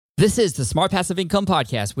This is the Smart Passive Income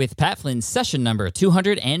Podcast with Pat Flynn, session number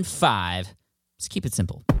 205. Let's keep it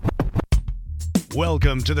simple.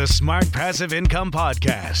 Welcome to the Smart Passive Income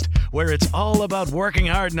Podcast, where it's all about working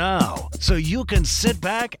hard now so you can sit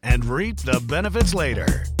back and reap the benefits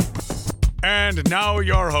later. And now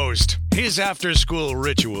your host. His after-school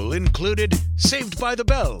ritual included Saved by the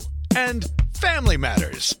Bell and Family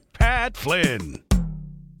Matters, Pat Flynn.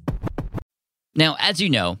 Now, as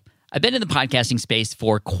you know, I've been in the podcasting space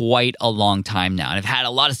for quite a long time now, and I've had a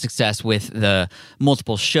lot of success with the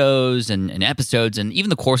multiple shows and episodes and even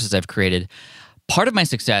the courses I've created. Part of my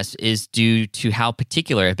success is due to how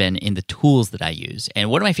particular I've been in the tools that I use. And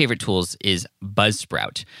one of my favorite tools is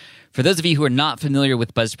Buzzsprout. For those of you who are not familiar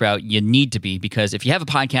with Buzzsprout, you need to be, because if you have a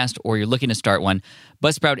podcast or you're looking to start one,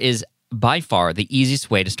 Buzzsprout is by far the easiest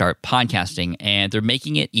way to start podcasting, and they're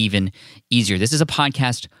making it even easier. This is a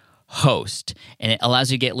podcast host, and it allows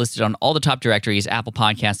you to get listed on all the top directories: Apple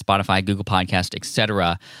Podcasts, Spotify, Google Podcasts,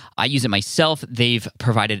 etc. I use it myself. They've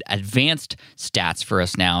provided advanced stats for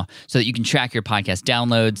us now so that you can track your podcast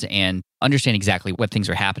downloads and understand exactly what things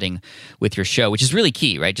are happening with your show, which is really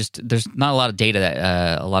key, right? Just there's not a lot of data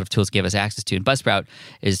that a lot of tools give us access to, and Buzzsprout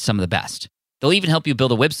is some of the best. They'll even help you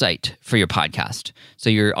build a website for your podcast so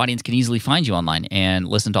your audience can easily find you online and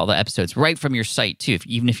listen to all the episodes right from your site too,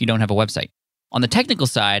 even if you don't have a website. On the technical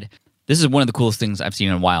side, this is one of the coolest things I've seen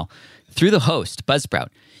in a while. Through the host, Buzzsprout,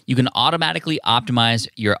 you can automatically optimize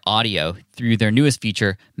your audio through their newest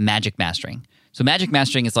feature, Magic Mastering. So Magic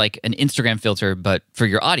Mastering is like an Instagram filter, but for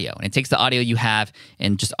your audio. And it takes the audio you have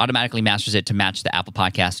and just automatically masters it to match the Apple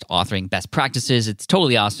Podcast authoring best practices. It's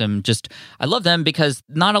totally awesome. I love them because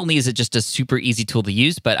not only is it just a super easy tool to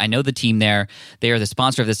use, but I know the team there. They are the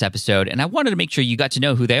sponsor of this episode. And I wanted to make sure you got to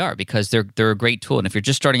know who they are because they're a great tool. And if you're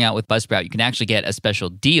just starting out with Buzzsprout, you can actually get a special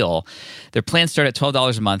deal. Their plans start at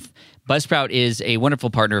 $12 a month. Buzzsprout is a wonderful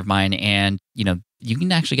partner of mine, and you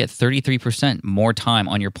can actually get 33% more time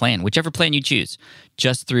on your plan, whichever plan you choose,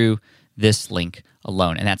 just through this link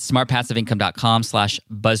alone. And that's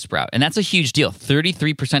smartpassiveincome.com/Buzzsprout. And that's a huge deal,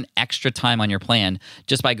 33% extra time on your plan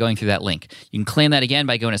just by going through that link. You can claim that again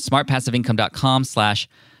by going to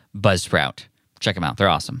smartpassiveincome.com/Buzzsprout. Check them out. They're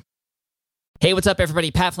awesome. Hey, what's up, everybody?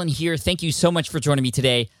 Pat Flynn here. Thank you so much for joining me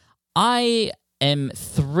today. I am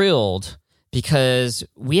thrilled because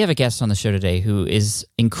we have a guest on the show today who is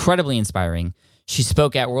incredibly inspiring. She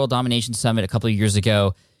spoke at World Domination Summit a couple of years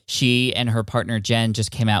ago. She and her partner, Jen,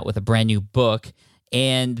 just came out with a brand new book,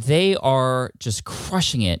 and they are just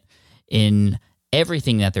crushing it in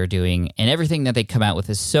everything that they're doing, and everything that they come out with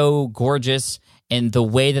is so gorgeous, and the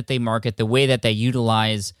way that they market, the way that they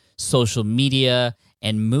utilize social media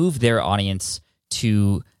and move their audience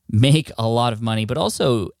to make a lot of money, but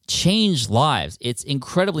also change lives. It's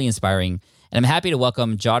incredibly inspiring. And I'm happy to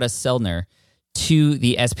welcome Jada Selner to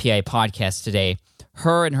the SPI podcast today.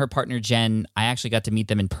 Her and her partner, Jen, I actually got to meet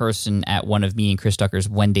them in person at one of me and Chris Ducker's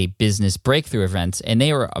one-day business breakthrough events, and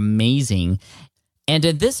they were amazing. And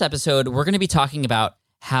in this episode, we're going to be talking about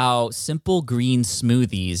how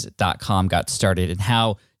SimpleGreenSmoothies.com got started and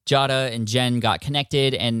how Jada and Jen got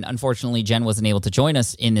connected, and unfortunately, Jen wasn't able to join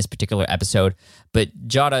us in this particular episode, but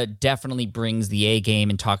Jada definitely brings the A game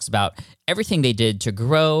and talks about everything they did to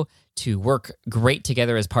grow, to work great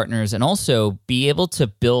together as partners, and also be able to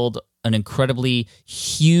build an incredibly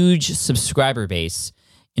huge subscriber base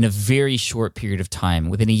in a very short period of time.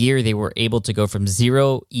 Within a year, they were able to go from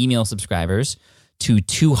 0 email subscribers to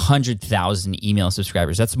 200,000 email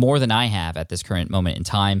subscribers. That's more than I have at this current moment in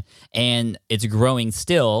time. And it's growing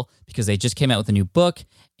still because they just came out with a new book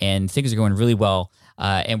and things are going really well.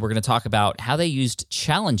 And we're going to talk about how they used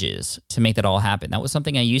challenges to make that all happen. That was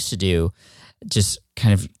something I used to do, just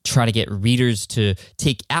kind of try to get readers to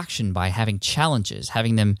take action by having challenges,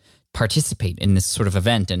 having them participate in this sort of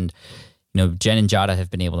event. And Jen and Jada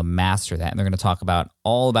have been able to master that. And they're going to talk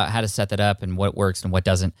all about how to set that up and what works and what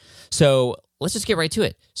doesn't. So let's just get right to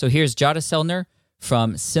it. So here's Jada Selner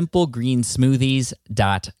from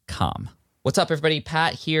SimpleGreenSmoothies.com. What's up, everybody?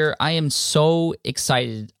 Pat here. I am so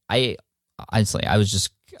excited.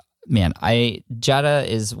 Jada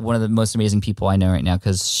is one of the most amazing people I know right now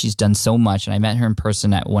because she's done so much. And I met her in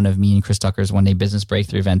person at one of me and Chris Ducker's one-day business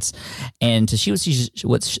breakthrough events. And to see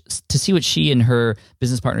what she and her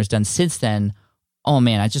business partner's done since then, oh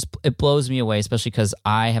man, it blows me away, especially because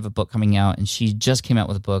I have a book coming out and she just came out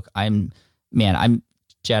with a book. I'm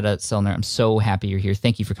Jada Selner. I'm so happy you're here.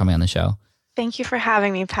 Thank you for coming on the show. Thank you for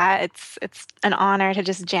having me, Pat. It's an honor to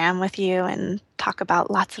just jam with you and talk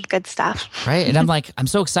about lots of good stuff. Right, and I'm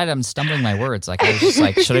so excited. I'm stumbling my words. I was just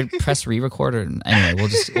like, should I press re-record? Anyway, we'll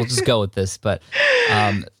just go with this. But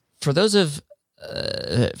for those of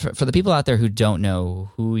for the people out there who don't know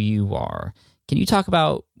who you are, can you talk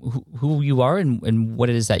about who you are and what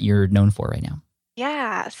it is that you're known for right now?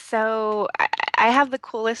 Yeah, so I have the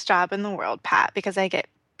coolest job in the world, Pat, because I get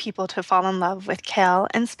people to fall in love with kale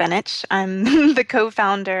and spinach. I'm the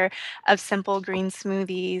co-founder of Simple Green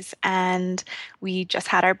Smoothies, and we just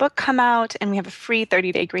had our book come out, and we have a free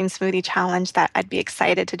 30-day green smoothie challenge that I'd be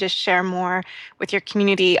excited to just share more with your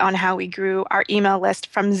community on how we grew our email list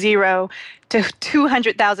from 0 to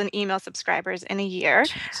 200,000 email subscribers in a year.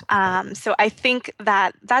 Jeez, incredible. So I think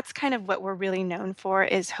that that's kind of what we're really known for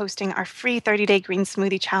is hosting our free 30-day green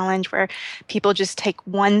smoothie challenge where people just take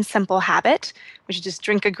one simple habit, which is just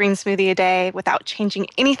drink a green smoothie a day without changing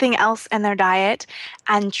anything else in their diet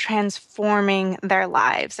and transforming their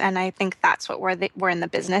lives. And I think that's what we're in the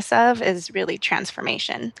business of is really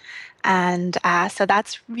transformation. And so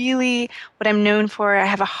that's really what I'm known for. I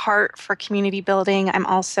have a heart for community building. I'm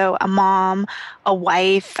also a mom, a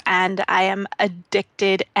wife, and I am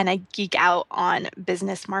addicted and I geek out on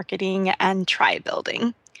business marketing and tribe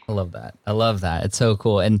building. I love that. I love that. It's so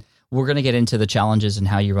cool. And we're going to get into the challenges and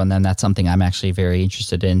how you run them. That's something I'm actually very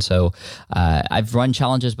interested in. So I've run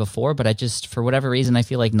challenges before, but I just, for whatever reason, I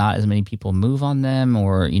feel like not as many people move on them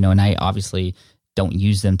or, and I obviously don't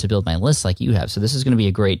use them to build my list like you have. So this is going to be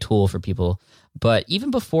a great tool for people. But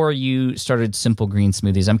even before you started Simple Green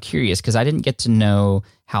Smoothies, I'm curious because I didn't get to know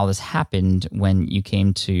how this happened when you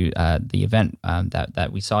came to the event that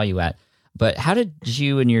we saw you at. But how did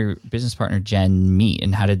you and your business partner, Jen, meet?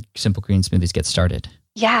 And how did Simple Green Smoothies get started?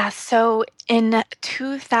 Yeah, so in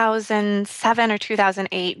 2007 or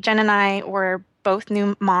 2008, Jen and I were both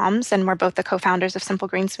new moms and we're both the co-founders of Simple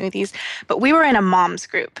Green Smoothies, but we were in a moms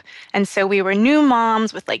group. And so we were new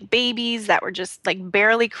moms with like babies that were just like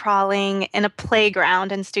barely crawling in a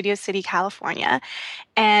playground in Studio City, California.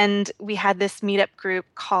 And we had this meetup group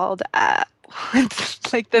called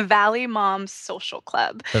it's like the Valley Moms Social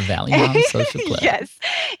Club. The Valley Moms Social Club. Yes.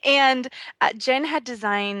 And Jen had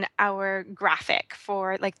designed our graphic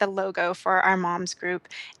for like the logo for our moms group.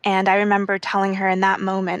 And I remember telling her in that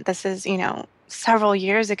moment, this is, several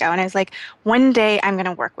years ago. And I was like, one day I'm going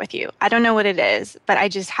to work with you. I don't know what it is, but I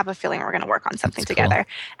just have a feeling we're going to work on something together.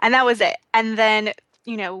 And that was it. And then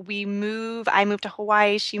I moved to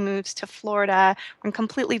Hawaii, she moves to Florida. We're in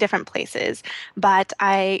completely different places. But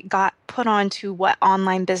I got put on to what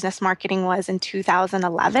online business marketing was in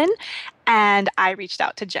 2011. And I reached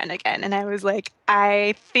out to Jen again and I was like,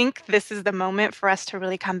 I think this is the moment for us to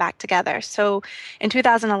really come back together. So in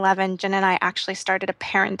 2011, Jen and I actually started a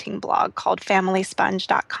parenting blog called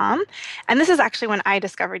familysponge.com. And this is actually when I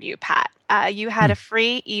discovered you, Pat. You had a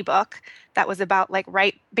free ebook that was about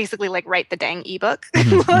basically write the dang ebook.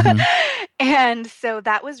 And so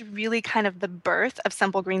that was really kind of the birth of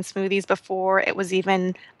Simple Green Smoothies before it was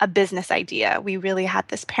even a business idea. We really had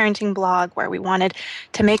this parenting blog where we wanted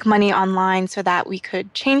to make money online so that we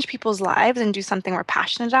could change people's lives and do something we're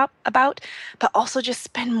passionate about, but also just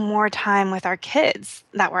spend more time with our kids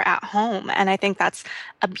that were at home. And I think that's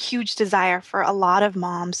a huge desire for a lot of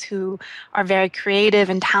moms who are very creative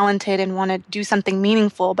and talented and want to do something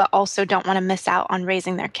meaningful, but also don't want to miss out on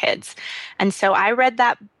raising their kids. And so I read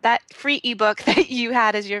that free ebook that you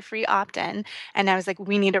had as your free opt-in, and I was like,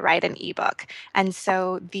 we need to write an ebook. And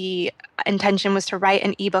so the intention was to write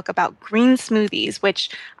an ebook about green smoothies,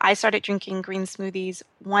 which I started drinking green smoothies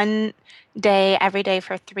one day every day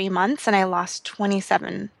for 3 months, and I lost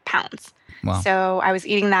 27 pounds. Wow. So I was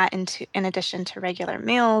eating that in addition to regular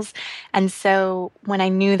meals. And so when I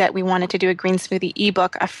knew that we wanted to do a green smoothie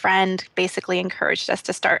ebook, a friend basically encouraged us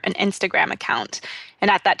to start an Instagram account. And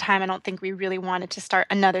at that time, I don't think we really wanted to start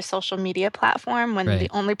another social media platform when the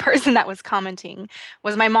only person that was commenting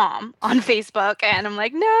was my mom on Facebook. And I'm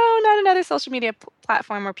like, no, not another social media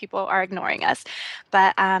platform where people are ignoring us.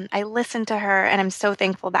 But I listened to her, and I'm so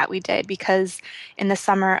thankful that we did, because in the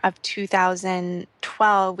summer of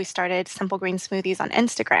 2012, we started Simple Green Smoothies on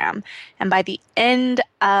Instagram. And by the end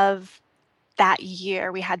of that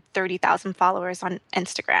year, we had 30,000 followers on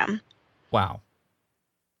Instagram. Wow.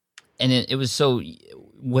 And it was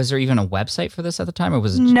was there even a website for this at the time, or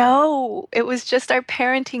was it? No, it was just our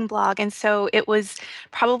parenting blog. And so it was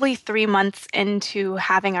probably 3 months into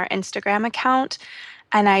having our Instagram account.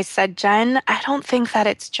 And I said, Jen, I don't think that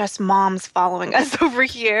it's just moms following us over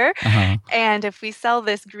here. Uh-huh. And if we sell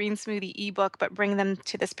this green smoothie ebook, but bring them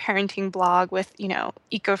to this parenting blog with,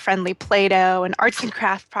 eco-friendly Play-Doh and arts and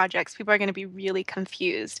craft projects, people are going to be really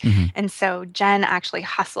confused. Mm-hmm. And so Jen actually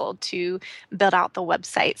hustled to build out the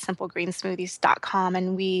website, simplegreensmoothies.com.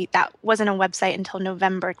 And that wasn't a website until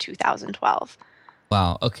November 2012.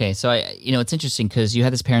 Wow. Okay. So it's interesting because you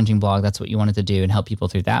had this parenting blog. That's what you wanted to do and help people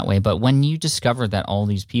through that way. But when you discovered that all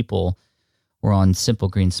these people were on Simple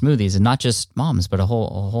Green Smoothies, and not just moms, but a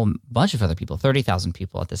whole bunch of other people, 30,000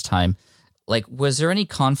 people at this time, like, was there any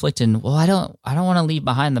conflict in, well, I don't want to leave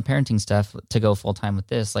behind the parenting stuff to go full time with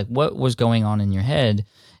this? Like, what was going on in your head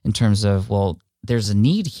in terms of, well, there's a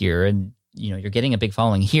need here, and you're getting a big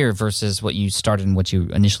following here versus what you started and what you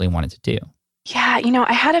initially wanted to do? Yeah,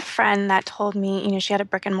 I had a friend that told me, she had a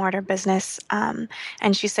brick and mortar business, and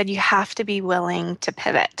she said you have to be willing to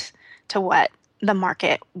pivot to what the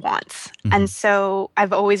market wants. Mm-hmm. And so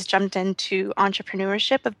I've always jumped into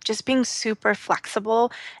entrepreneurship of just being super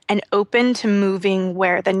flexible and open to moving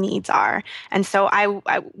where the needs are. And so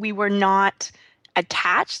we were not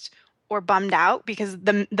attached or bummed out because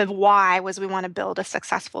the why was we want to build a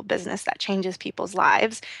successful business that changes people's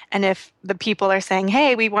lives. And if the people are saying,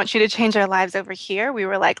 hey, we want you to change our lives over here, we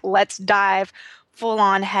were like, let's dive full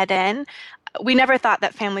on head in. We never thought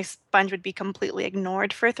that Family Sponge would be completely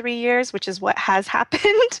ignored for 3 years, which is what has happened.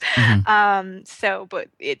 Mm-hmm. But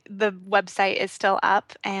the website is still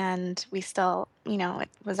up, and we still, it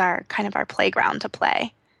was our playground to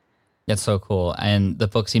play. That's so cool. And the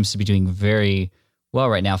book seems to be doing very well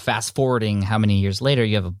right now. Fast forwarding how many years later,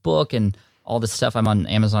 you have a book and all this stuff. I'm on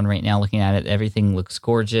Amazon right now looking at it. Everything looks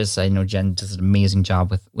gorgeous. I know Jen does an amazing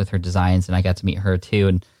job with her designs, and I got to meet her too.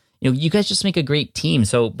 And you guys just make a great team.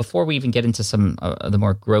 So before we even get into some of the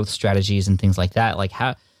more growth strategies and things like that, like,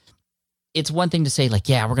 how it's one thing to say, like,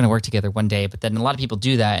 yeah, we're going to work together one day, but then a lot of people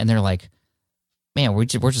do that and they're like, man, we're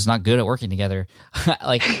just not good at working together.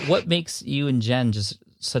 Like, what makes you and Jen just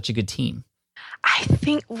such a good team? I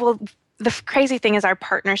think, well, the crazy thing is our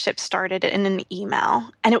partnership started in an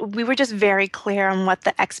email, and we were just very clear on what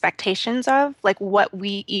the expectations of, like, what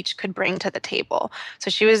we each could bring to the table.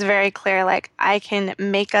 So she was very clear, like, I can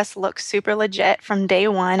make us look super legit from day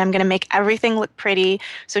one. I'm going to make everything look pretty.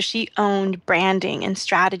 So she owned branding and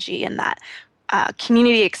strategy and that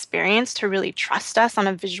community experience to really trust us on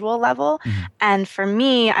a visual level. Mm-hmm. And for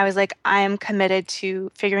me, I was like, I am committed to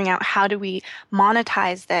figuring out how do we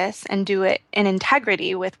monetize this and do it in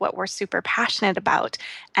integrity with what we're super passionate about.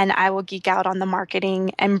 And I will geek out on the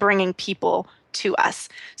marketing and bringing people to us.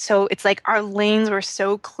 So it's like our lanes were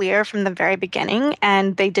so clear from the very beginning,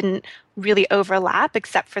 and they didn't really overlap,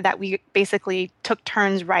 except for that we basically took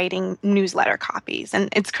turns writing newsletter copies. And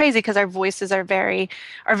it's crazy because our voices are very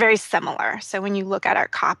similar. So when you look at our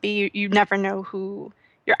copy, you never know who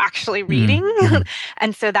you're actually reading. Mm-hmm.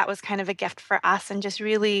 And so that was kind of a gift for us, and just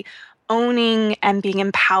really owning and being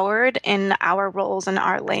empowered in our roles and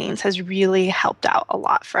our lanes has really helped out a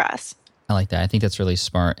lot for us. I like that. I think that's really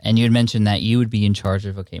smart. And you had mentioned that you would be in charge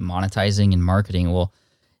of, monetizing and marketing. Well,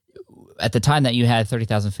 at the time that you had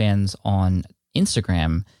 30,000 fans on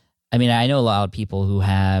Instagram, I mean, I know a lot of people who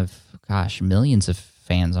have, millions of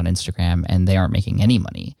fans on Instagram, and they aren't making any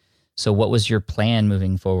money. So what was your plan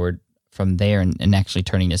moving forward from there and actually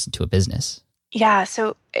turning this into a business? Yeah,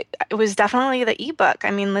 so it was definitely the ebook.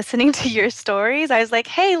 I mean, listening to your stories, I was like,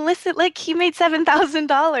 hey, listen, like, he made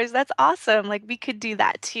 $7,000. That's awesome. Like, we could do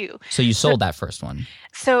that too. So you sold that first one.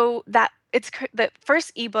 So it's the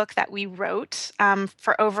first ebook that we wrote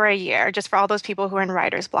for over a year, just for all those people who are in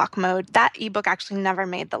writer's block mode. That ebook actually never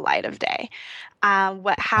made the light of day.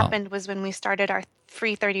 What happened was when we started our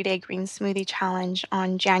free 30-day green smoothie challenge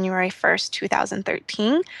on January 1st,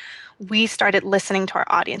 2013, we started listening to our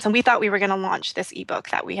audience, and we thought we were going to launch this ebook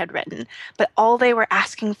that we had written, but all they were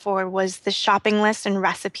asking for was the shopping list and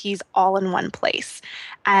recipes all in one place.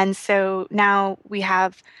 And so now we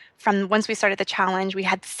have, from once we started the challenge, we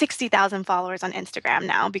had 60,000 followers on Instagram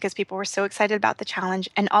now because people were so excited about the challenge.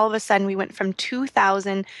 And all of a sudden we went from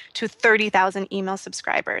 2,000 to 30,000 email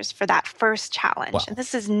subscribers for that first challenge. Wow. And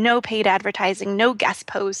this is no paid advertising, no guest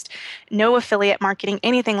post, no affiliate marketing,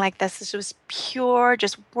 anything like this. This was pure,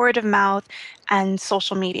 just word of mouth and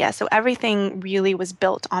social media. So everything really was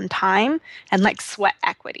built on time and like sweat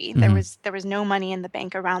equity. Mm-hmm. There was no money in the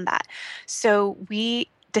bank around that. So we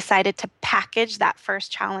decided to package that first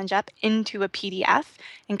challenge up into a PDF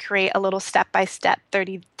and create a little step-by-step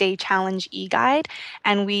 30-day challenge e-guide.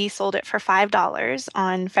 And we sold it for $5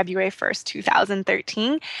 on February 1st,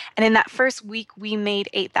 2013. And in that first week, we made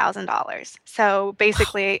 $8,000. So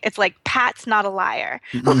basically, it's like Pat's not a liar.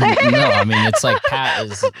 No, I mean, it's like Pat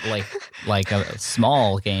is like a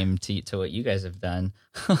small game to what you guys have done.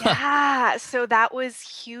 Yeah, so that was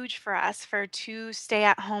huge for us, for two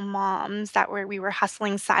stay-at-home moms we were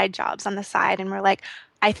hustling side jobs on the side, and we're like,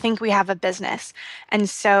 I think we have a business. And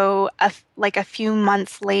so like a few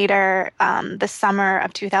months later, the summer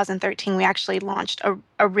of 2013, we actually launched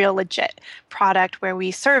a real legit product where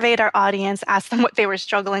we surveyed our audience, asked them what they were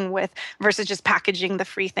struggling with versus just packaging the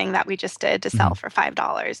free thing that we just did to sell for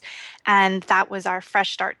 $5. And that was our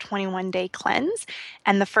Fresh Start 21-day cleanse.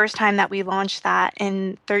 And the first time that we launched that,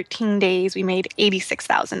 in 13 days, we made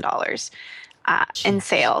 $86,000. In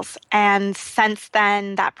sales. And since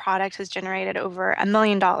then, that product has generated over $1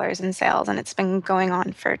 million in sales, and it's been going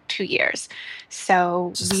on for 2 years.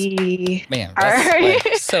 So we that's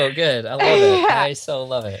like so good. I love it. Yeah. I so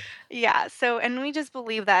love it. Yeah. So, and we just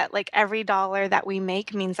believe that like every dollar that we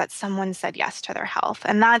make means that someone said yes to their health.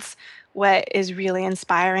 And that's what is really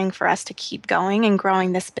inspiring for us to keep going and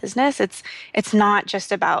growing this business. It's not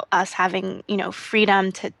just about us having,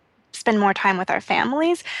 freedom to spend more time with our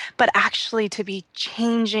families, but actually to be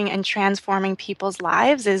changing and transforming people's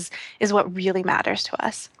lives is what really matters to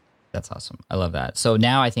us. That's awesome. I love that. So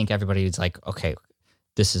now I think everybody is like, okay,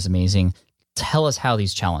 this is amazing. Tell us how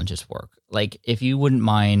these challenges work. Like, if you wouldn't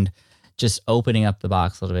mind just opening up the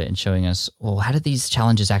box a little bit and showing us, well, how did these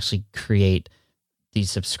challenges actually create these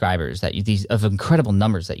subscribers these of incredible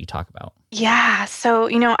numbers that you talk about? Yeah. So,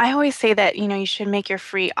 I always say that, you should make your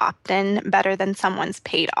free opt-in better than someone's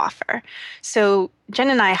paid offer. So Jen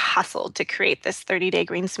and I hustled to create this 30-day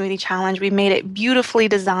green smoothie challenge. We made it beautifully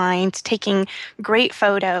designed, taking great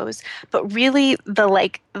photos, but really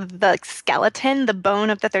the skeleton, the bone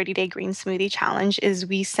of the 30-day green smoothie challenge is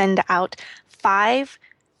we send out 5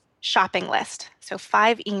 shopping lists. So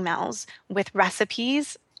 5 emails with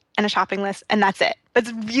recipes and a shopping list, and that's it.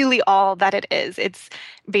 That's really all that it is. It's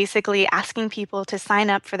basically asking people to sign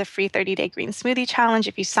up for the free 30-day green smoothie challenge.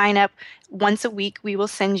 If you sign up once a week, we will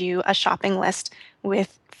send you a shopping list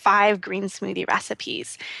with 5 green smoothie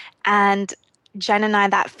recipes. And Jen and I,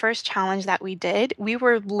 that first challenge that we did, we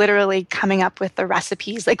were literally coming up with the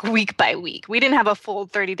recipes like week by week. We didn't have a full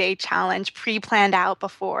 30-day challenge pre-planned out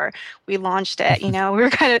before we launched it. We were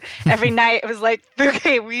kind of every night it was like,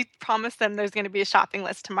 okay, we promised them there's going to be a shopping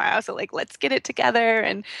list tomorrow. So like, let's get it together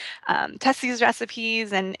and test these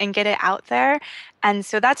recipes and get it out there. And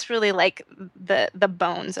so that's really like the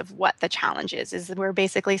bones of what the challenge is we're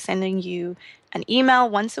basically sending you an email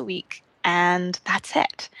once a week, and that's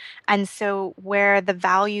it. And so where the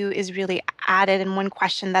value is really added, and one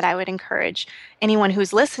question that I would encourage anyone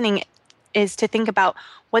who's listening is to think about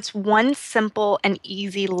what's one simple and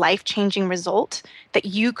easy life-changing result that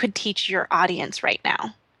you could teach your audience right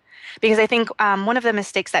now. Because I think one of the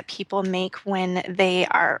mistakes that people make when they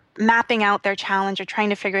are mapping out their challenge or trying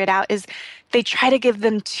to figure it out is they try to give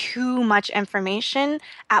them too much information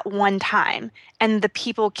at one time, and the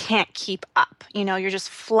people can't keep up. You're just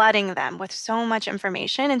flooding them with so much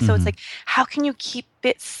information. And so it's like, how can you keep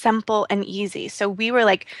it simple and easy? So we were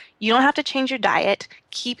like, you don't have to change your diet.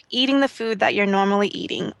 Keep eating the food that you're normally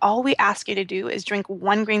eating. All we ask you to do is drink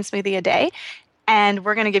 1 green smoothie a day, and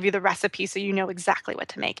we're going to give you the recipe so you know exactly what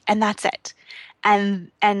to make. And that's it.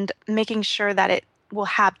 And making sure that it will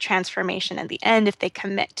have transformation in the end if they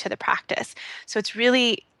commit to the practice. So it's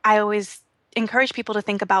really, I always encourage people to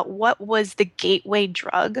think about what was the gateway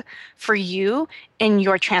drug for you in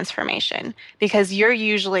your transformation, because you're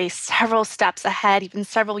usually several steps ahead, even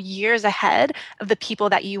several years ahead of the people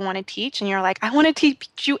that you want to teach. And you're like, I want to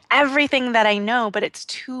teach you everything that I know, but it's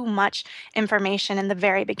too much information in the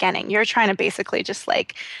very beginning. You're trying to basically just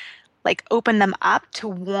like open them up to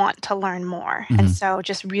want to learn more. And so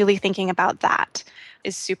just really thinking about that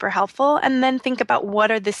is super helpful. And then think about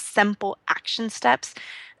what are the simple action steps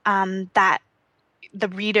that the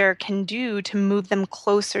reader can do to move them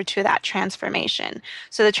closer to that transformation.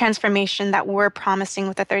 So the transformation that we're promising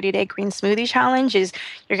with the 30-day green smoothie challenge is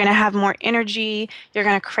you're going to have more energy, you're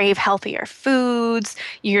going to crave healthier foods,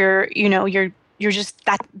 you're just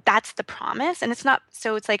that's the promise. And it's not,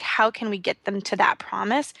 so it's like, how can we get them to that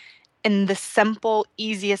promise in the simple,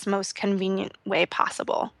 easiest, most convenient way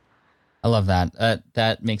possible? I love that.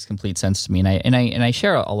 That makes complete sense to me, and I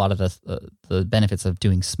share a lot of the benefits of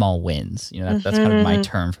doing small wins. That's kind of my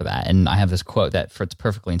term for that. And I have this quote that fits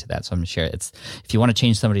perfectly into that, so I'm going to share it. It's, if you want to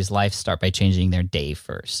change somebody's life, start by changing their day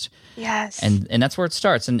first. Yes. And that's where it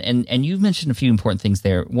starts. And you've mentioned a few important things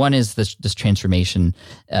there. One is this transformation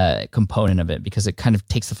component of it, because it kind of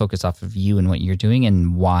takes the focus off of you and what you're doing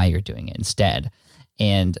and why you're doing it instead.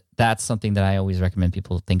 And that's something that I always recommend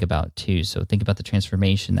people think about too. So think about the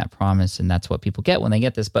transformation, that promise, and that's what people get when they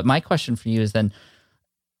get this. But my question for you is then,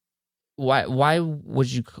 why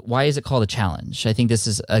is it called a challenge? I think this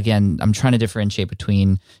is, again, I'm trying to differentiate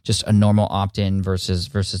between just a normal opt-in versus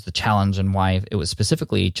the challenge, and why it was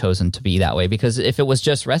specifically chosen to be that way. Because if it was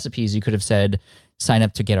just recipes, you could have said sign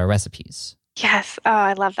up to get our recipes? Yes. Oh,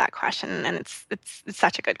 I love that question, and it's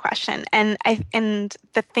such a good question. And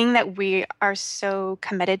the thing that we are so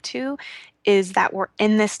committed to is that we're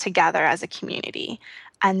in this together as a community.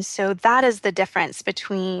 And so that is the difference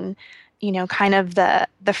between, kind of the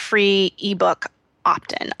free ebook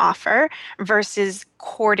opt-in offer versus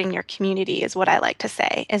courting your community is what I like to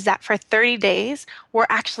say, is that for 30 days, we're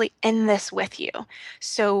actually in this with you.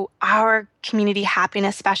 So our community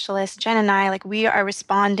happiness specialist, Jen and I, like we are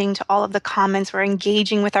responding to all of the comments. We're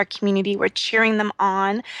engaging with our community. We're cheering them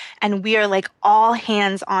on. And we are like all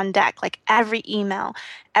hands on deck, like every email,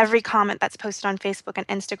 every comment that's posted on Facebook and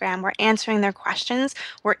Instagram, we're answering their questions.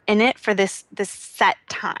 We're in it for this set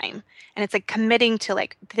time. And it's like committing to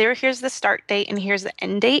like, here's the start date and here's the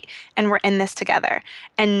end date, and we're in this together.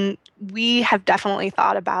 And we have definitely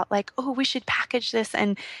thought about like, oh, we should package this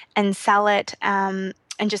and sell it and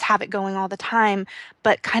just have it going all the time.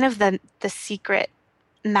 But kind of the secret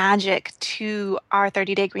magic to our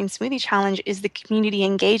 30-day green smoothie challenge is the community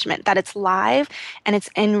engagement, that it's live and it's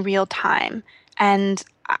in real time. And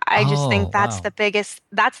I just think that's wow.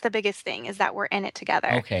 the biggest thing, is that we're in it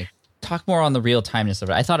together. Okay. Talk more on the real timeness of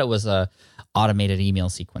it. I thought it was a automated email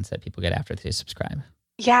sequence that people get after they subscribe.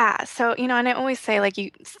 Yeah. So, and I always say like,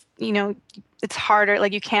 it's harder,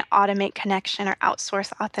 like you can't automate connection or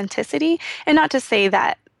outsource authenticity. And not to say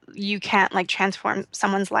that you can't like transform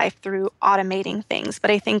someone's life through automating things, but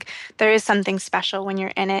I think there is something special when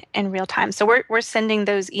you're in it in real time. So we're sending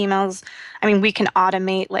those emails. I mean, we can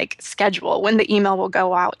automate, like schedule when the email will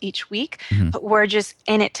go out each week, but we're just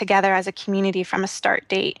in it together as a community from a start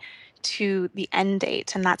date to the end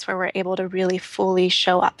date. And that's where we're able to really fully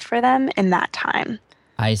show up for them in that time.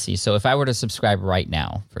 I see. So if I were to subscribe right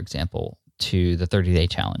now, for example, to the 30-day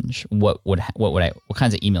challenge, what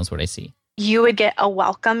kinds of emails would I see? You would get a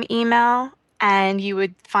welcome email, and you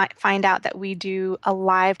would find out that we do a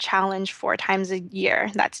live challenge 4 times a year.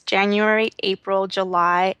 That's January, April,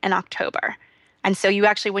 July, and October. And so you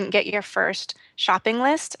actually wouldn't get your first shopping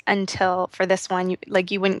list until, for this one, you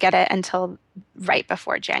wouldn't get it until right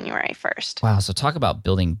before January 1st. Wow. So talk about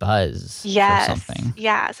building buzz Yes. for something.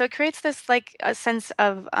 Yeah. So it creates this like a sense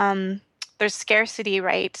of there's scarcity,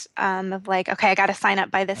 right? Of like, okay, I got to sign up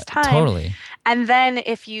by this time. Totally. And then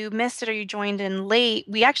if you missed it or you joined in late,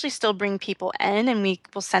 we actually still bring people in and we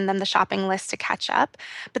will send them the shopping list to catch up.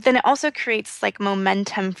 But then it also creates like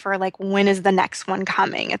momentum for like, when is the next one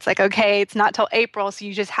coming? It's like, okay, it's not till April. So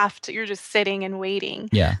you're just sitting and waiting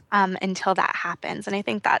until that happens. And I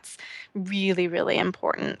think that's really, really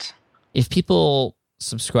important. If people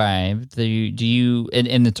subscribe, do you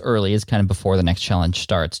and it's early, it's kind of before the next challenge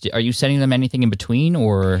starts, are you sending them anything in between,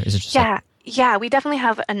 or is it just Yeah, we definitely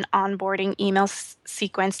have an onboarding email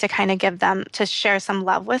sequence to kind of give them, to share some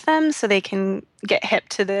love with them so they can get hip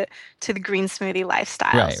to the green smoothie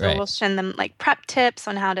lifestyle. We'll send them like prep tips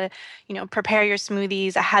on how to, prepare your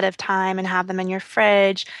smoothies ahead of time and have them in your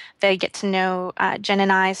fridge. They get to know Jen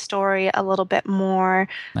and I's story a little bit more.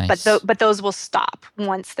 Nice. But those will stop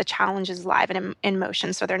once the challenge is live and in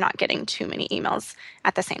motion, so they're not getting too many emails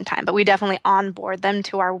at the same time. But we definitely onboard them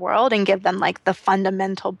to our world and give them like the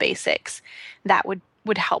fundamental basics that would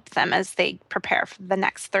help them as they prepare for the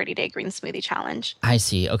next 30-day green smoothie challenge. I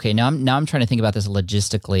see. Okay, now I'm trying to think about this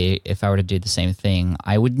logistically. If I were to do the same thing,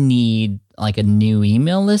 I would need like a new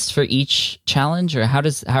email list for each challenge, or how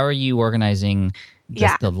are you organizing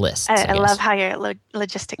the list? I love how your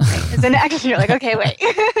logistic thing is an action. You're like, okay, wait.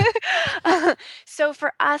 So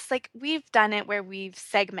for us, like we've done it where we've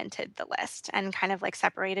segmented the list and kind of like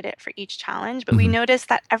separated it for each challenge. But we noticed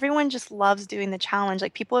that everyone just loves doing the challenge.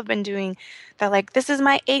 Like people have been they're like, this is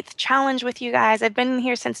my 8th challenge with you guys. I've been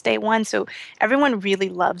here since day 1. So everyone really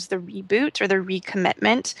loves the reboot or the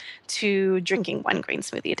recommitment to drinking 1 green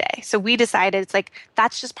smoothie a day. So we decided it's like,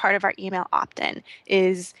 that's just part of our email opt-in,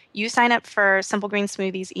 is you sign up for Simple Green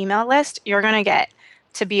Smoothies email list, you're going to get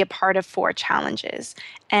to be a part of 4 challenges.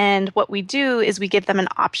 And what we do is we give them an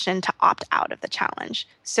option to opt out of the challenge.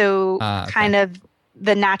 So kind of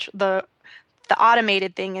the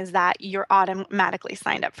automated thing is that you're automatically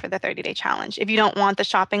signed up for the 30-day challenge. If you don't want the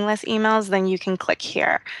shopping list emails, then you can click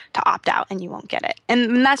here to opt out and you won't get it.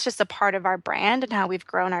 And that's just a part of our brand and how we've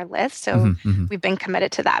grown our list. So we've been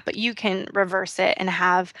committed to that. But you can reverse it and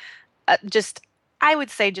have I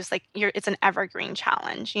would say just like it's an evergreen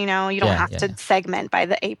challenge, you don't have to segment by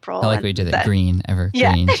the April. I like we did the green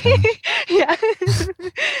evergreen challenge. Yeah.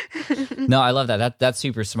 No, I love that. That's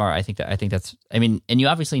super smart. I think that's, and you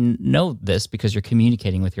obviously know this because you're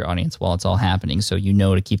communicating with your audience while it's all happening. So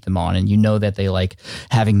to keep them on, and that they like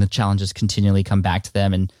having the challenges continually come back to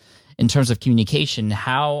them. And in terms of communication,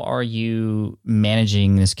 how are you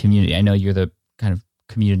managing this community? I know you're the kind of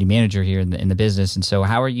community manager here in the business. And so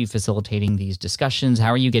how are you facilitating these discussions? How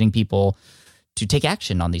are you getting people to take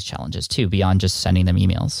action on these challenges too, beyond just sending them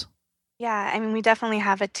emails? Yeah, I mean, we definitely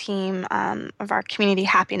have a team of our community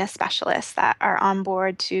happiness specialists that are on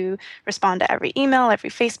board to respond to every email,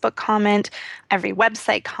 every Facebook comment, every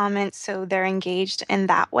website comment. So they're engaged in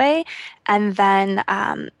that way. And then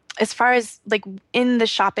as far as like in the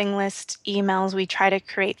shopping list emails, we try to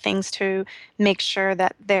create things to make sure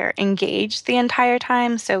that they're engaged the entire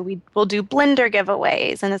time. So we'll do blender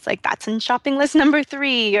giveaways, and it's like that's in shopping list number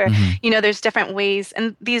 3, or there's different ways.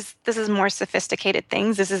 And this is more sophisticated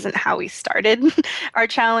things. This isn't how we started our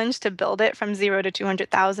challenge to build it from 0 to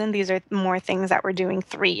 200,000. These are more things that we're doing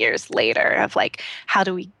 3 years later of like, how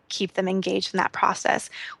do we keep them engaged in that process?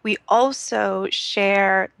 We also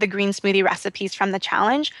share the green smoothie recipes from the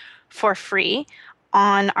challenge for free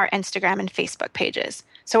on our Instagram and Facebook pages.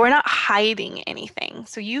 So we're not hiding anything.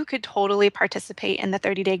 So you could totally participate in the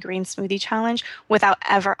 30-day green smoothie challenge without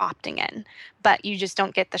ever opting in, but you just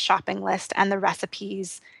don't get the shopping list and the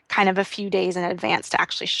recipes kind of a few days in advance to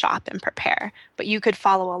actually shop and prepare. But you could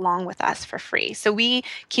follow along with us for free. So we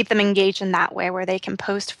keep them engaged in that way, where they can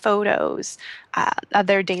post photos of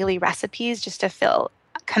their daily recipes just to feel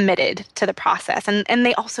committed to the process. And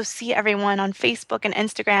they also see everyone on Facebook and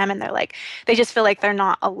Instagram, and they just feel like they're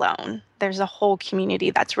not alone. There's a whole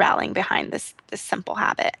community that's rallying behind this simple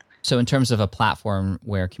habit. So in terms of a platform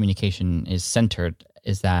where communication is centered,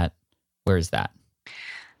 where is that?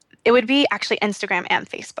 It would be actually Instagram and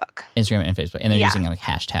Facebook. Instagram and Facebook. And they're using like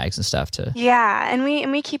hashtags and stuff to... Yeah, and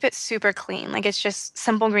we keep it super clean. Like, it's just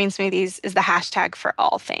Simple Green Smoothies is the hashtag for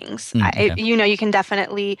all things. Okay. You can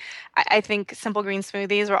definitely... I think Simple Green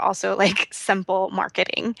Smoothies were also like simple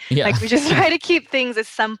marketing. Yeah. Like, we just try to keep things as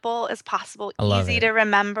simple as possible, easy to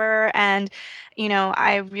remember. And,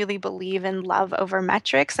 I really believe in love over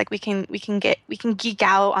metrics. Like, we can geek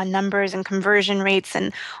out on numbers and conversion rates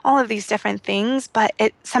and all of these different things, but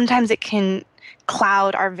sometimes it can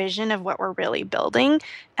cloud our vision of what we're really building,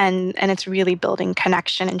 and it's really building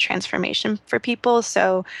connection and transformation for people.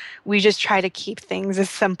 So we just try to keep things as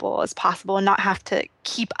simple as possible and not have to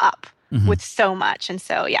keep up with so much. And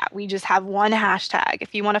so, we just have one hashtag.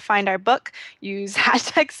 If you want to find our book, use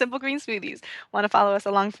hashtag Simple Green Smoothies. Want to follow us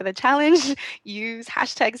along for the challenge, use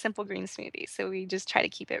hashtag Simple Green Smoothies. So we just try to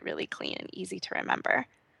keep it really clean and easy to remember.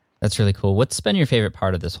 That's really cool. What's been your favorite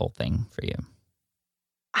part of this whole thing for you?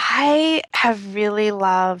 I have really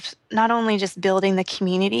loved not only just building the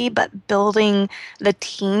community, but building the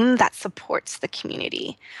team that supports the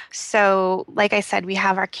community. So, like I said, we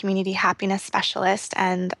have our community happiness specialist,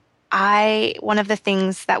 and one of the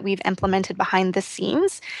things that we've implemented behind the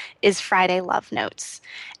scenes is Friday Love Notes.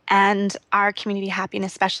 And our community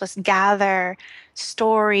happiness specialists gather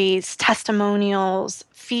stories, testimonials,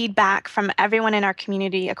 feedback from everyone in our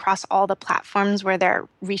community across all the platforms where they're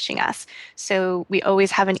reaching us. So we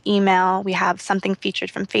always have an email, we have something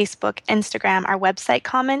featured from Facebook, Instagram, our website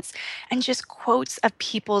comments, and just quotes of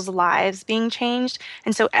people's lives being changed.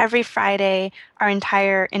 And so every Friday, our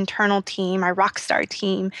entire internal team, our rockstar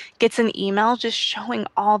team, gets an email just showing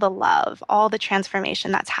all the love, all the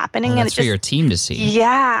transformation that's happening. That's for your team to see.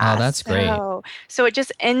 Yeah. Oh, that's great. So it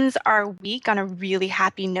just ends our week on a really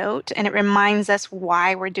happy note, and it reminds us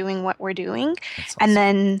why we're doing what we're doing. That's awesome. And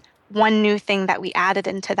then one new thing that we added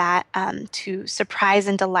into that to surprise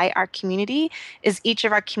and delight our community is each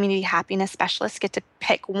of our community happiness specialists get to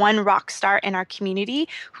pick one rock star in our community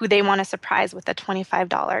who they want to surprise with a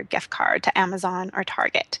 $25 gift card to Amazon or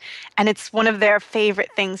Target. And it's one of their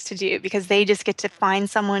favorite things to do, because they just get to find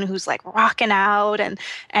someone who's like rocking out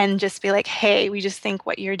and just be like, hey, we just think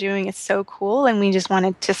what you're doing is so cool, and we just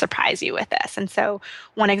wanted to surprise you with this. And so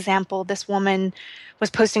one example, this woman was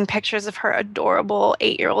posting pictures of her adorable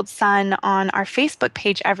 8-year-old son on our Facebook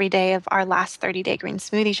page every day of our last 30-day green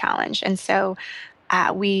smoothie challenge. And so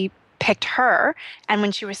we picked her, and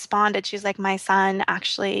when she responded, she's like, my son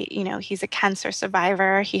actually, he's a cancer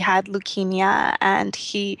survivor. He had leukemia, and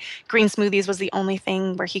green smoothies was the only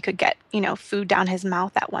thing where he could get, food down his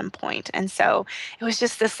mouth at one point. And so it was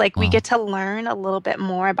just this, we get to learn a little bit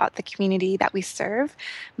more about the community that we serve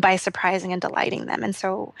by surprising and delighting them. And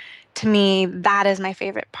so to me, that is my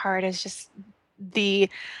favorite part, is just the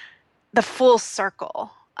full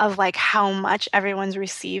circle of how much everyone's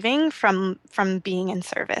receiving from being in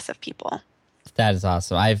service of people. That is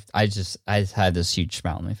awesome. I've had this huge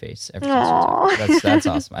smile on my face every time. That's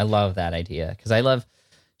awesome. I love that idea, because I love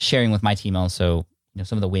sharing with my team also,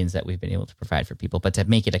 some of the wins that we've been able to provide for people, but to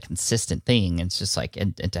make it a consistent thing, and it's just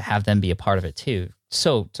and to have them be a part of it too.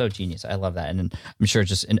 So genius. I love that. And I'm sure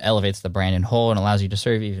it elevates the brand in whole and allows you to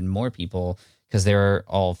serve even more people, because they're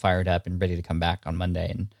all fired up and ready to come back on Monday.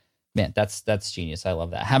 And man, that's genius. I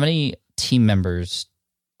love that. How many team members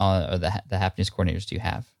or the happiness coordinators do you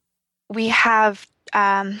have? We have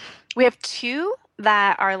 2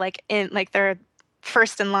 that are like they're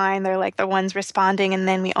first in line. They're like the ones responding, and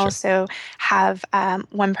then we Sure. also have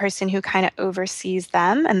one person who kind of oversees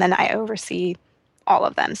them, and then I oversee all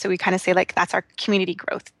of them. So we kind of say like that's our community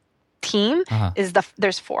growth team.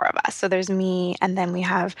 There's 4 of us. So there's me, and then we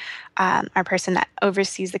have our person that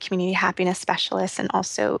oversees the community happiness specialist and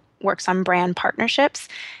also works on brand partnerships,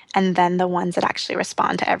 and then the ones that actually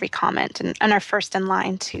respond to every comment and are first in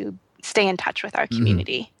line to stay in touch with our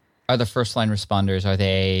community. Are the first line responders, are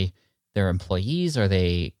they their employees? Are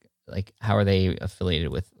they like, how are they affiliated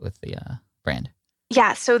with the brand?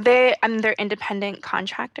 Yeah, so they're independent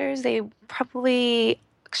contractors. They probably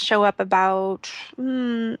show up about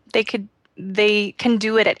they can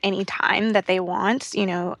do it at any time that they want,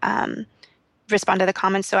 respond to the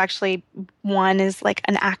comments. So actually one is like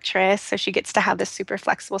an actress, so she gets to have this super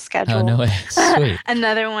flexible schedule. Oh, no way. Sweet.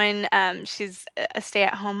 Another one, she's a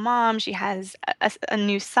stay-at-home mom. She has a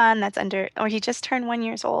new son that's he just turned 1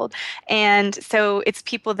 year old. And so it's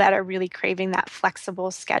people that are really craving that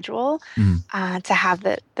flexible schedule to have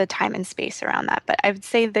the time and space around that. But I would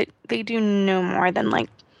say that they do no more than like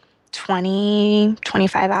 20,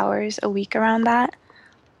 25 hours a week around that.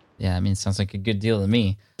 Yeah, I mean, it sounds like a good deal to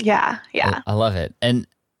me. Yeah. I love it. And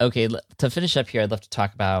okay, to finish up here, I'd love to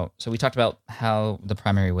talk about, so we talked about how the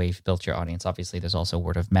primary way you've built your audience. Obviously, there's also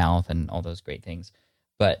word of mouth and all those great things.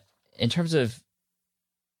 But in terms of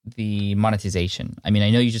the monetization, I mean,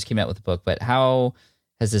 I know you just came out with a book, but how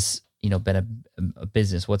has this, been a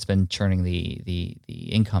business? What's been churning the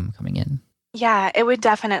income coming in? Yeah, it would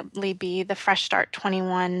definitely be the Fresh Start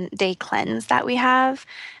 21-day cleanse that we have.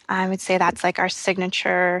 I would say that's like our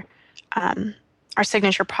signature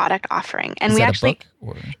product offering. And Is we that actually, a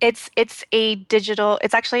book, or? it's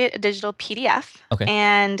actually a digital PDF. Okay.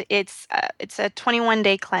 And it's a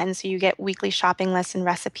 21-day cleanse. So you get weekly shopping lists and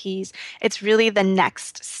recipes. It's really the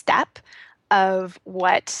next step of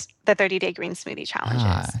what the 30-day green smoothie challenge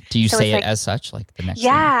is. Do you So say it's it as such, like the next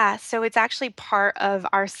Yeah, so it's actually part of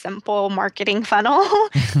our simple marketing funnel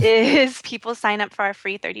is people sign up for our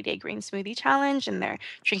free 30-day green smoothie challenge, and they're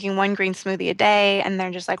drinking 1 green smoothie a day, and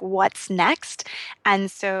they're just like, what's next?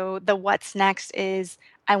 And so the what's next is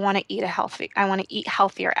I want to eat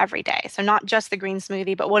healthier every day. So not just the green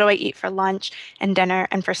smoothie, but what do I eat for lunch and dinner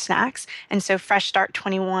and for snacks? And so Fresh Start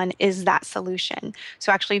 21 is that solution.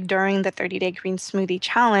 So actually during the 30-day green smoothie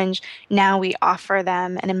challenge, now we offer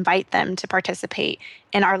them and invite them to participate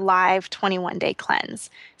in our live 21-day cleanse.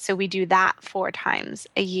 So we do that 4 times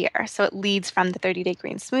a year. So it leads from the 30-day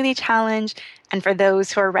green smoothie challenge. And for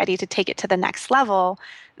those who are ready to take it to the next level,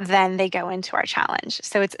 then they go into our challenge.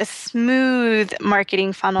 So it's a smooth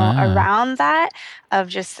marketing funnel around that, of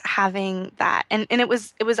just having that. And it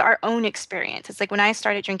was our own experience. It's like when I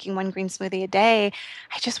started drinking 1 green smoothie a day,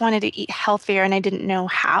 I just wanted to eat healthier and I didn't know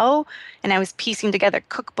how. And I was piecing together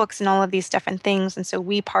cookbooks and all of these different things. And so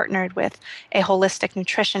we partnered with a holistic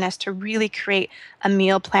nutritionist to really create a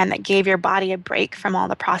meal plan that gave your body a break from all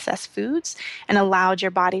the processed foods and allowed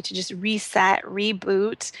your body to just reset,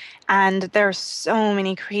 reboot. And there are so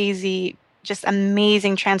many crazy, just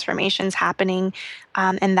amazing transformations happening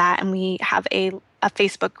in that. And we have a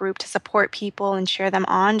Facebook group to support people and cheer them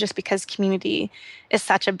on, just because community is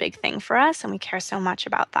such a big thing for us and we care so much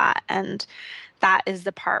about that. And that is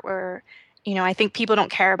the part where, I think people don't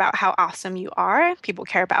care about how awesome you are. People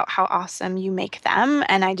care about how awesome you make them.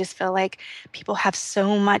 And I just feel like people have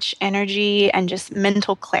so much energy and just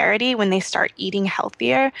mental clarity when they start eating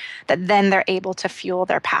healthier, that then they're able to fuel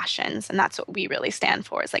their passions. And that's what we really stand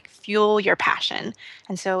for, is like fuel your passion.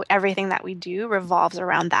 And so everything that we do revolves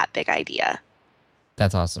around that big idea.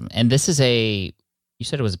 That's awesome. And this is you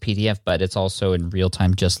said it was a PDF, but it's also in real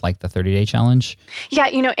time, just like the 30-day challenge? Yeah,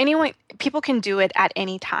 people can do it at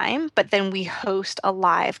any time, but then we host a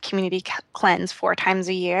live community cleanse 4 times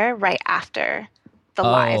a year right after the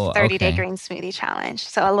live 30-day green smoothie challenge.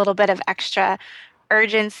 So a little bit of extra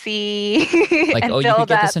urgency. Like, and you could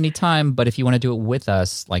get up. this anytime, but if you want to do it with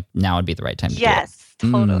us, like now would be the right time to do it. Yes,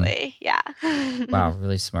 totally. Yeah. Wow,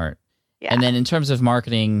 really smart. Yeah. And then in terms of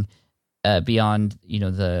marketing, beyond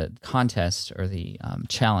the contest or the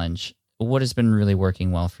challenge, what has been really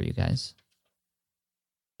working well for you guys?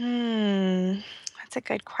 That's a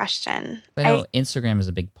good question. I know Instagram is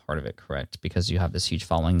a big part of it, correct? Because you have this huge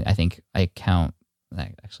following. I think I count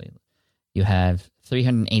that actually you have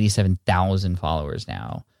 387,000 followers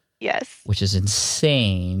now. Yes. Which is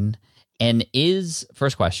insane. And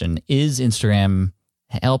first question, is Instagram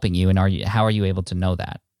helping you, and how are you able to know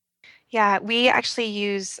that? Yeah, we actually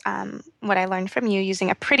use what I learned from you using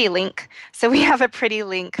a pretty link. So we have a pretty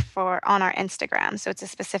link for on our Instagram. So it's a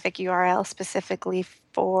specific URL specifically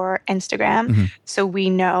for Instagram. Hmm. So we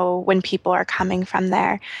know when people are coming from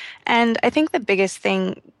there. And I think the biggest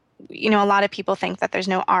thing, a lot of people think that there's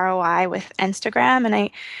no ROI with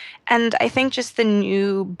Instagram. And I think just the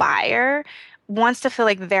new buyer wants to feel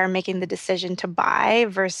like they're making the decision to buy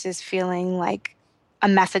versus feeling like a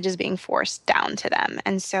message is being forced down to them.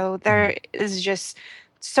 And so Hmm. there is just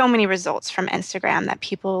so many results from Instagram that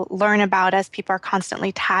people learn about us. People are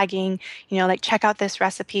constantly tagging, like check out this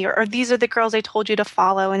recipe or these are the girls I told you to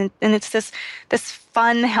follow. And it's this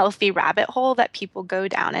fun, healthy rabbit hole that people go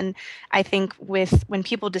down. And I think with when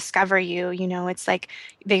people discover you, it's like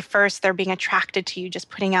they're being attracted to you just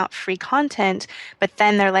putting out free content, but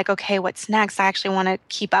then they're like, okay, what's next? I actually want to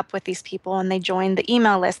keep up with these people. And they join the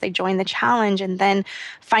email list, they join the challenge, and then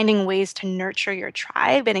finding ways to nurture your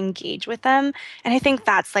tribe and engage with them. And I think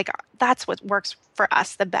that's what works for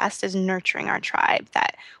us the best is nurturing our tribe,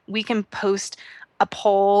 that we can post a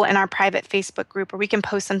poll in our private Facebook group or we can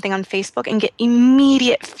post something on Facebook and get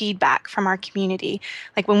immediate feedback from our community.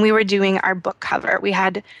 Like when we were doing our book cover, we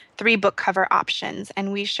had 3 book cover options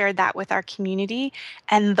and we shared that with our community,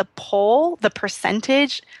 and the poll, the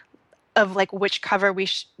percentage of like which cover we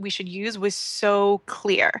should use was so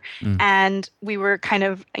clear. Mm. And we were kind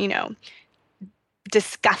of,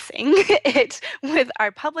 discussing it with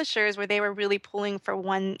our publishers where they were really pulling for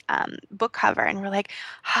one book cover, and we're like,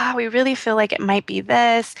 we really feel like it might be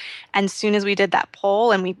this. And soon as we did that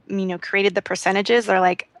poll and we created the percentages, they're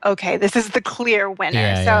like, okay, this is the clear winner.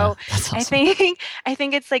 Yeah, yeah. So That's i awesome. think I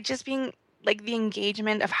think it's like just being like the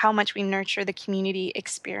engagement of how much we nurture the community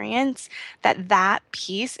experience, that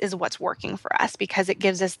piece is what's working for us because it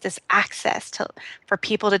gives us this access to for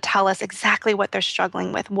people to tell us exactly what they're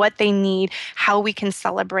struggling with, what they need, how we can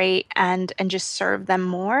celebrate and just serve them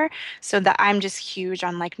more. So that I'm just huge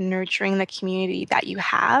on like nurturing the community that you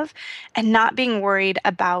have and not being worried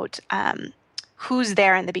about who's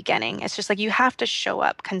there in the beginning. It's just like you have to show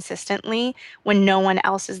up consistently when no one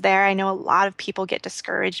else is there. I know a lot of people get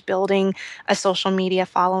discouraged building a social media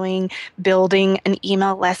following, building an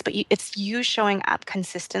email list, but it's you showing up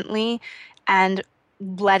consistently and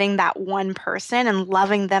letting that one person and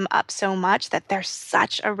loving them up so much that they're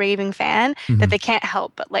such a raving fan that Hmm. they can't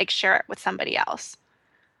help but like share it with somebody else.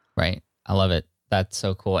 Right. I love it. That's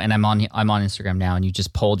so cool. And I'm on Instagram now, and you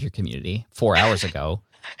just polled your community 4 hours ago,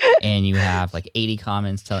 and you have like 80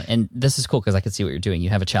 comments. And this is cool because I can see what you're doing. You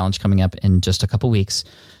have a challenge coming up in just a couple weeks.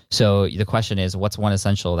 So the question is, what's one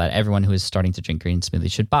essential that everyone who is starting to drink green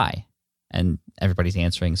smoothies should buy? And everybody's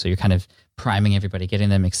answering. So you're kind of priming everybody, getting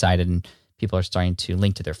them excited, and people are starting to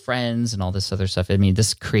link to their friends and all this other stuff. I mean,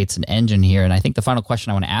 this creates an engine here. And I think the final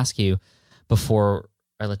question I want to ask you before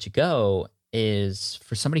I let you go is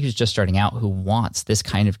for somebody who's just starting out who wants this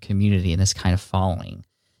kind of community and this kind of following.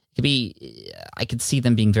 It could be, I could see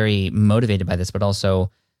them being very motivated by this, but also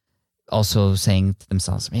saying to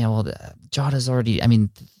themselves, man, well, Jada's already, I mean,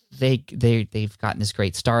 they've gotten this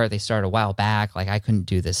great start. They started a while back. Like I couldn't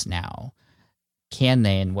do this now. Can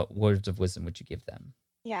they? And what words of wisdom would you give them?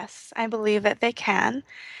 Yes, I believe that they can.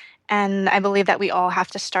 And I believe that we all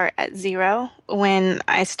have to start at zero. When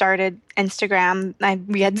I started Instagram,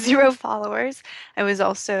 we had 0 followers. I was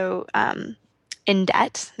also in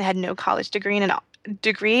debt. I had no college degree,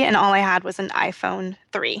 and all I had was an iPhone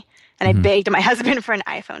 3. And I Hmm. begged my husband for an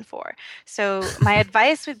iPhone 4. So my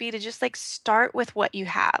advice would be to just like start with what you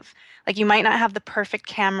have. Like you might not have the perfect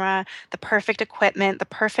camera, the perfect equipment, the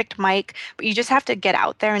perfect mic, but you just have to get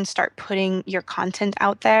out there and start putting your content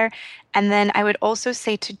out there. And then I would also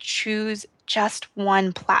say to choose just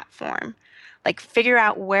one platform. Like figure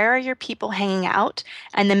out where are your people hanging out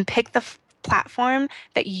and then pick the platform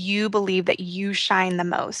that you believe that you shine the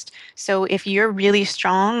most. So if you're really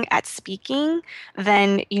strong at speaking,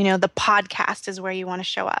 then the podcast is where you want to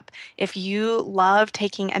show up. If you love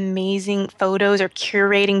taking amazing photos or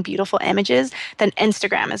curating beautiful images, then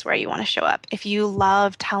Instagram is where you want to show up. If you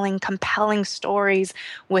love telling compelling stories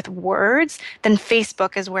with words, then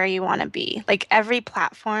Facebook is where you want to be. Like every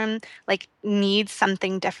platform like needs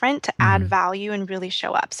something different to add Hmm. value and really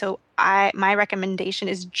show up. So my recommendation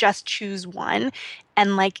is just choose one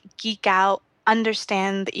and like geek out,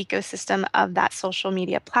 understand the ecosystem of that social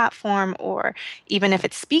media platform, or even if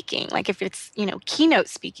it's speaking, like if it's, keynote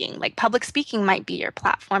speaking, like public speaking might be your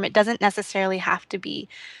platform. It doesn't necessarily have to be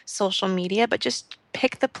social media, but just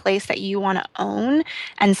pick the place that you want to own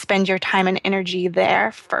and spend your time and energy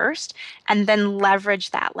there first, and then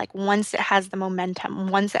leverage that. Like once it has the momentum,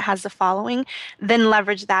 once it has the following, then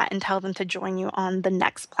leverage that and tell them to join you on the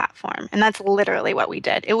next platform. And that's literally what we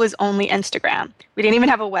did. It was only Instagram. We didn't even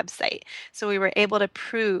have a website. So we were able to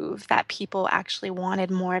prove that people actually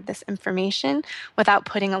wanted more of this information without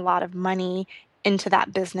putting a lot of money into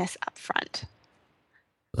that business up front.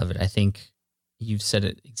 Love it. I think you've said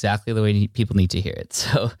it exactly the way people need to hear it.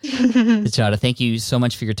 So, Jada, thank you so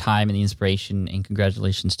much for your time and the inspiration, and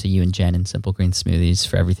congratulations to you and Jen and Simple Green Smoothies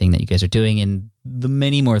for everything that you guys are doing and the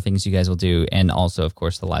many more things you guys will do, and also, of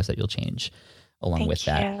course, the lives that you'll change along with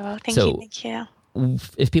that. Thank you.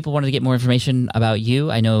 If people wanted to get more information about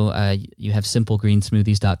you, I know you have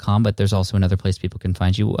simplegreensmoothies.com, but there's also another place people can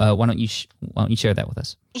find you. Why don't you share that with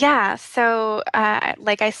us? Yeah. So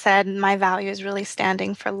like I said, my value is really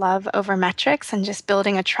standing for love over metrics and just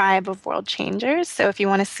building a tribe of world changers. So if you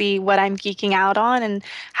want to see what I'm geeking out on and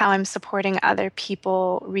how I'm supporting other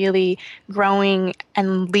people really growing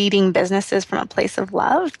and leading businesses from a place of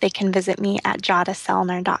love, they can visit me at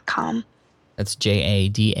jadasellner.com. That's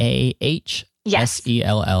JADAH. Yes.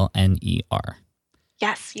 SELLNER.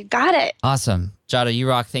 Yes, you got it. Awesome. Jada, you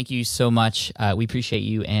rock. Thank you so much. We appreciate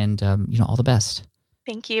you, and all the best.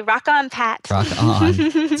 Thank you. Rock on, Pat. Rock on.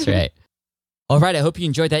 That's right. All right. I hope you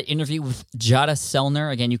enjoyed that interview with Jada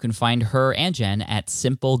Sellner. Again, you can find her and Jen at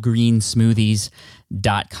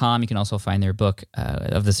simplegreensmoothies.com. You can also find their book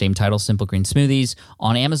of the same title, Simple Green Smoothies,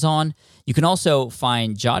 on Amazon. You can also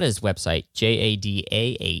find Jada's website,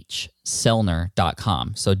 JADAH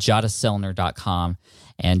Sellner.com. So jadasellner.com.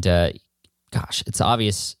 And gosh, it's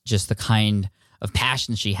obvious just the kind of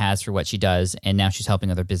passion she has for what she does, and now she's helping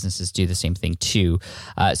other businesses do the same thing too.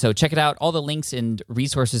 So check it out. All the links and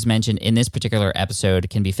resources mentioned in this particular episode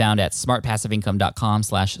can be found at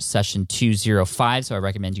smartpassiveincome.com/session205. So I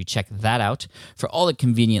recommend you check that out for all the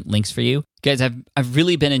convenient links for you. Guys, I've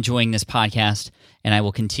really been enjoying this podcast, and I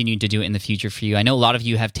will continue to do it in the future for you. I know a lot of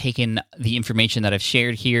you have taken the information that I've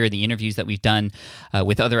shared here, the interviews that we've done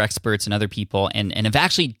with other experts and other people, and have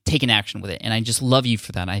actually taken action with it. And I just love you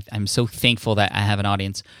for that. I'm so thankful that I have an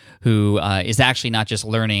audience who is actually not just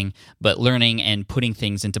learning, but learning and putting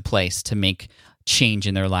things into place to make change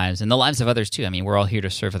in their lives and the lives of others too. I mean, we're all here to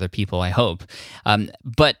serve other people, I hope.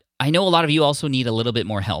 But I know a lot of you also need a little bit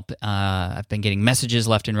more help. I've been getting messages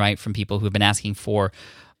left and right from people who have been asking for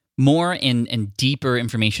more and deeper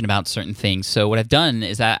information about certain things. So what I've done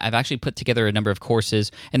is that I've actually put together a number of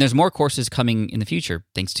courses, and there's more courses coming in the future,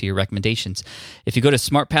 thanks to your recommendations. If you go to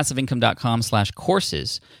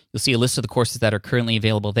smartpassiveincome.com/courses, you'll see a list of the courses that are currently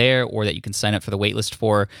available there, or that you can sign up for the waitlist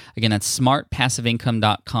for. Again, that's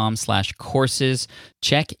smartpassiveincome.com/courses.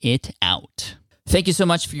 Check it out. Thank you so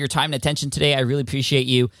much for your time and attention today. I really appreciate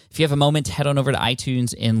you. If you have a moment, head on over to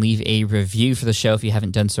iTunes and leave a review for the show if you haven't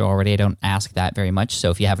done so already. I don't ask that very much, so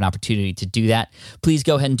if you have an opportunity to do that, please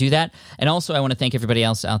go ahead and do that. And also, I want to thank everybody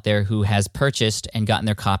else out there who has purchased and gotten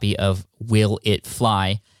their copy of Will It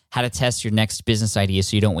Fly? How to Test Your Next Business Idea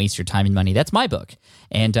So You Don't Waste Your Time and Money. That's my book,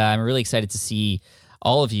 and I'm really excited to see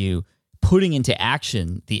all of you putting into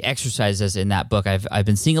action the exercises in that book. I've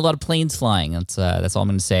been seeing a lot of planes flying. That's all I'm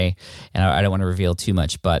going to say, and I don't want to reveal too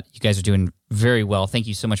much, but you guys are doing very well. Thank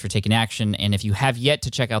you so much for taking action, and if you have yet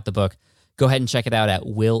to check out the book, go ahead and check it out at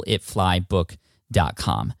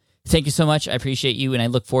willitflybook.com. Thank you so much. I appreciate you, and I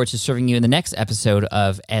look forward to serving you in the next episode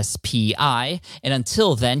of SPI. And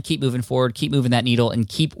until then, keep moving forward, keep moving that needle, and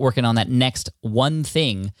keep working on that next one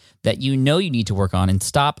thing that you know you need to work on, and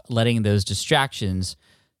stop letting those distractions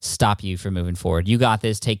stop you from moving forward. You got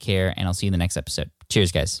this. Take care, and I'll see you in the next episode.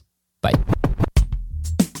 Cheers, guys. Bye.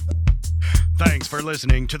 Thanks for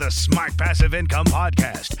listening to the Smart Passive Income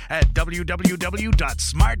Podcast at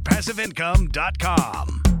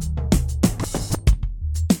www.smartpassiveincome.com.